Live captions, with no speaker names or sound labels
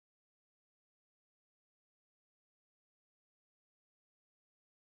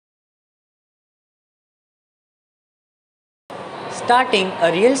Starting a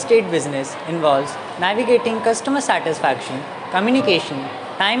real estate business involves navigating customer satisfaction, communication,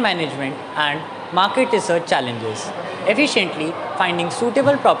 time management, and market research challenges. Efficiently finding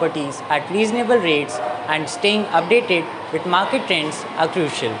suitable properties at reasonable rates and staying updated with market trends are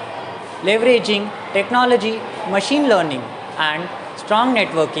crucial. Leveraging technology, machine learning, and strong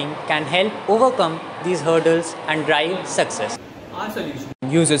networking can help overcome these hurdles and drive success. Our solution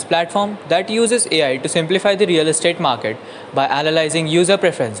uses a platform that uses AI to simplify the real estate market by analyzing user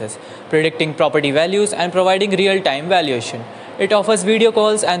preferences, predicting property values, and providing real-time valuation. It offers video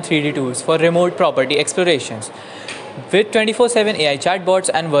calls and 3D tools for remote property explorations, with 24/7 AI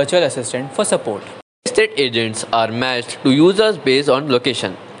chatbots and virtual assistant for support. Estate agents are matched to users based on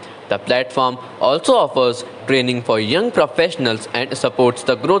location. The platform also offers training for young professionals and supports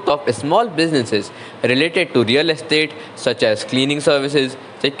the growth of small businesses related to real estate such as cleaning services,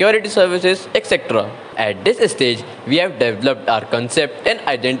 security services, etc. At this stage, we have developed our concept and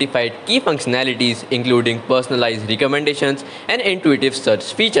identified key functionalities including personalized recommendations and intuitive search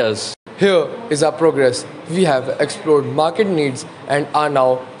features. Here is our progress. We have explored market needs and are now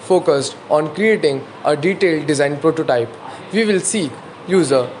focused on creating a detailed design prototype. We will seek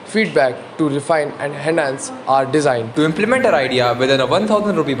user feedback to refine and enhance our design. To implement our idea within a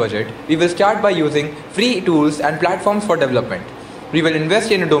 1000 rupee budget, we will start by using free tools and platforms for development. We will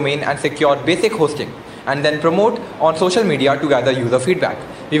invest in a domain and secure basic hosting, and then promote on social media to gather user feedback.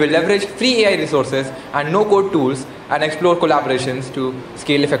 We will leverage free AI resources and no-code tools and explore collaborations to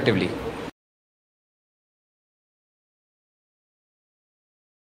scale effectively.